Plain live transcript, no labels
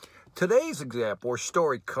Today's example or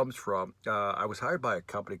story comes from, I was hired by a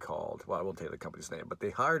company called, well, I won't tell you the company's name, but they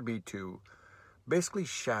hired me to basically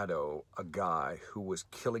shadow a guy who was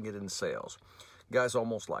killing it in sales. The guy's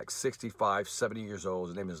almost like 65, 70 years old.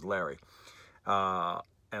 His name is Larry.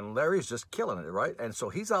 And Larry's just killing it, right? And so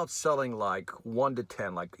he's outselling like 1 to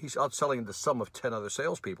 10, like he's outselling the sum of 10 other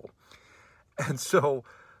salespeople. And so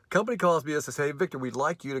company calls me and says, hey, Victor, we'd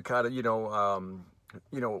like you to kind of,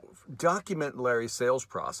 document Larry's sales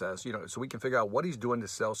process, so we can figure out what he's doing to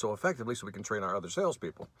sell so effectively so we can train our other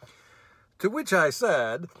salespeople. To which I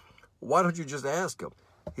said, why don't you just ask him?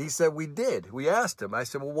 He said, we did. We asked him. I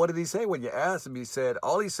said, well, what did he say when you asked him? He said,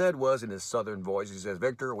 all he said was in his southern voice, he says,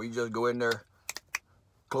 Victor, we just go in there,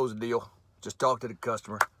 close the deal, just talk to the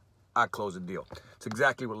customer, I close the deal. It's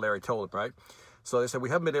exactly what Larry told him, right? So they said, we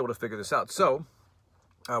haven't been able to figure this out. So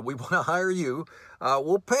we want to hire you.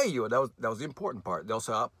 We'll pay you. And that was the important part. They'll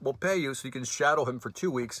say, we'll pay you so you can shadow him for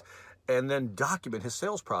 2 weeks and then document his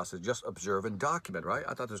sales process. Just observe and document, right?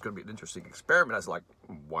 I thought this was going to be an interesting experiment. I was like,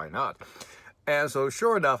 why not? And so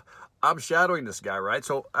sure enough, I'm shadowing this guy, right?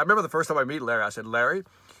 So I remember the first time I meet Larry, I said, Larry,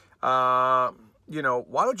 why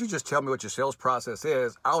don't you just tell me what your sales process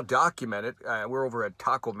is? I'll document it. We're over at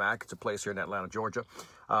Taco Mac. It's a place here in Atlanta, Georgia.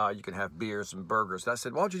 You can have beers and burgers. And I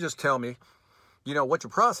said, why don't you just tell me, what your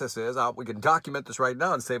process is? We can document this right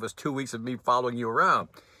now and save us 2 weeks of me following you around.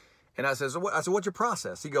 And I said, what's your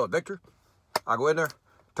process? He goes, Victor, I go in there,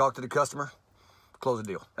 talk to the customer, close the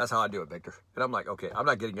deal. That's how I do it, Victor. And I'm like, okay, I'm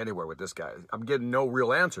not getting anywhere with this guy. I'm getting no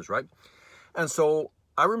real answers, right? And so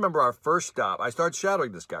I remember our first stop. I started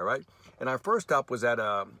shadowing this guy, right? And our first stop was at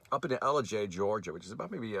up in Ellijay, Georgia, which is about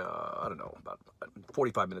maybe, about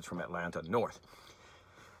 45 minutes from Atlanta north.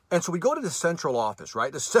 And so we go to the central office,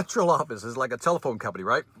 right? The central office is like a telephone company,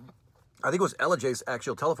 right? I think it was Ellijay's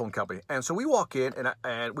actual telephone company. And so we walk in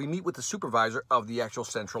and we meet with the supervisor of the actual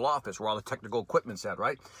central office where all the technical equipment's at,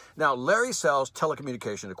 right? Now, Larry sells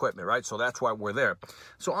telecommunication equipment, right? So that's why we're there.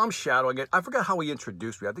 So I'm shadowing it. I forgot how he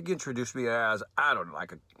introduced me. I think he introduced me as, I don't know,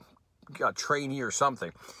 like a trainee or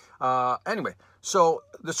something. Anyway, so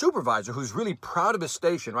the supervisor, who's really proud of his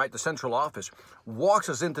station, right, the central office, walks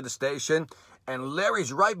us into the station, and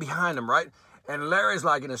Larry's right behind him, right? And Larry's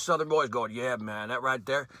like in his southern voice going, yeah, man, that right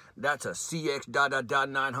there, that's a CX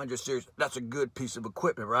 900 series. That's a good piece of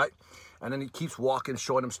equipment, right? And then he keeps walking,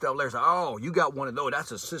 showing him stuff. Larry's like, oh, you got one of those.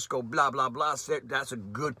 That's a Cisco blah, blah, blah. That's a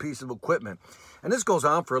good piece of equipment. And this goes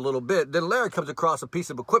on for a little bit. Then Larry comes across a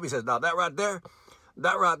piece of equipment. He says, now, that right there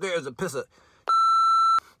is a piece of,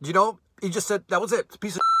 he just said, that was it. It's a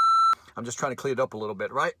piece of, I'm just trying to clean it up a little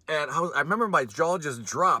bit, right? And I remember my jaw just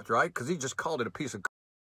dropped, right? Because he just called it a piece of.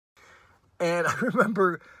 And I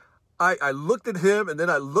remember I looked at him and then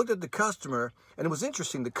I looked at the customer, and it was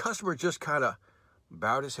interesting. The customer just kind of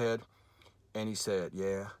bowed his head and he said,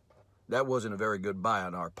 yeah, that wasn't a very good buy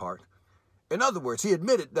on our part. In other words, he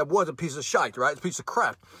admitted that was a piece of shite, right? It's a piece of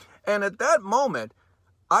crap. And at that moment,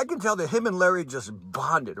 I can tell that him and Larry just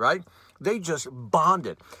bonded, right? They just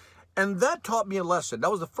bonded. And that taught me a lesson.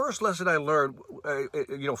 That was the first lesson I learned,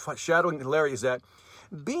 shadowing Larry, is that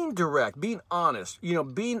being direct, being honest,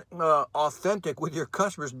 being authentic with your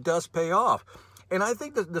customers does pay off. And I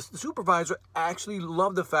think that the supervisor actually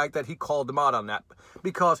loved the fact that he called them out on that,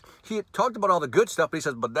 because he had talked about all the good stuff, but he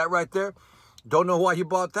says, but that right there, don't know why you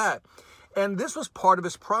bought that. And this was part of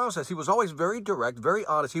his process. He was always very direct, very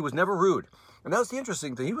honest. He was never rude. And that was the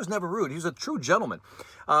interesting thing. He was never rude. He was a true gentleman.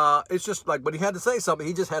 It's just like when he had to say something,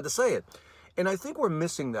 he just had to say it. And I think we're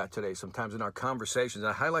missing that today sometimes in our conversations.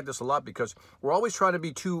 And I highlight this a lot because we're always trying to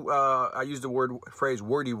be too, I use the phrase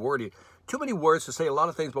wordy. Too many words to say a lot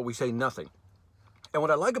of things, but we say nothing. And what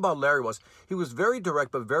I like about Larry was he was very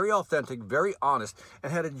direct, but very authentic, very honest,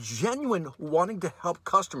 and had a genuine wanting to help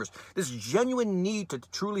customers. This genuine need to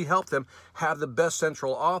truly help them have the best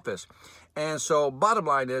central office. And so bottom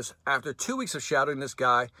line is, after 2 weeks of shadowing this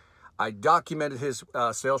guy, I documented his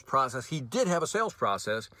sales process. He did have a sales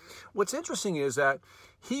process. What's interesting is that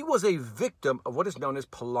he was a victim of what is known as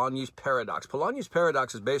Polanyi's paradox. Polanyi's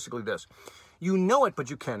paradox is basically this. You know it, but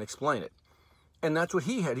you can't explain it. And that's what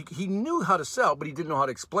he had. He knew how to sell, but he didn't know how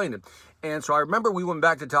to explain it. And so I remember we went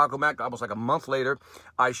back to Taco Mac almost like a month later.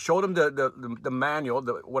 I showed him the manual,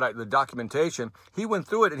 the documentation. He went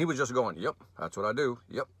through it, and he was just going, yep, that's what I do.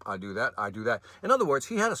 Yep, I do that. I do that. In other words,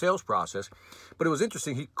 he had a sales process, but it was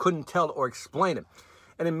interesting. He couldn't tell or explain it.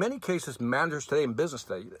 And in many cases, managers today in business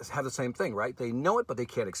today have the same thing, right? They know it, but they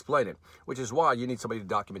can't explain it, which is why you need somebody to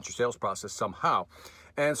document your sales process somehow.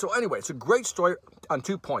 And so anyway, it's a great story on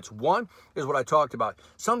 2 points. One is what I talked about.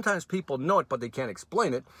 Sometimes people know it, but they can't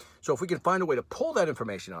explain it. So if we can find a way to pull that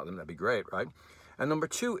information out of them, that'd be great, right? And number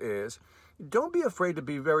two is, don't be afraid to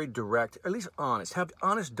be very direct, at least honest. Have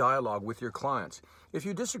honest dialogue with your clients. If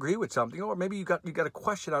you disagree with something, or maybe you got a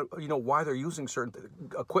question out, why they're using certain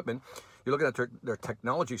equipment, you're looking at their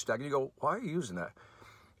technology stack, and you go, why are you using that?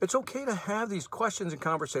 It's okay to have these questions and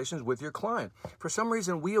conversations with your client. For some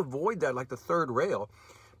reason, we avoid that like the third rail,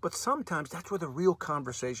 but sometimes that's where the real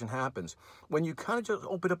conversation happens. When you kind of just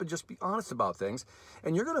open up and just be honest about things.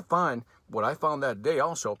 And you're going to find, what I found that day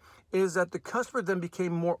also, is that the customer then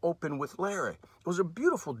became more open with Larry. It was a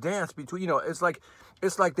beautiful dance between, it's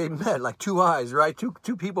like they met, like two eyes, right?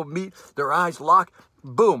 Two people meet, their eyes lock,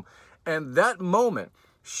 boom. And that moment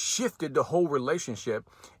shifted the whole relationship,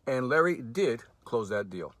 and Larry did close that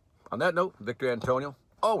deal. On that note, Victor Antonio,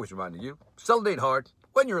 always reminding you, sell date hard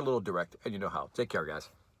when you're a little direct and you know how. Take care, guys.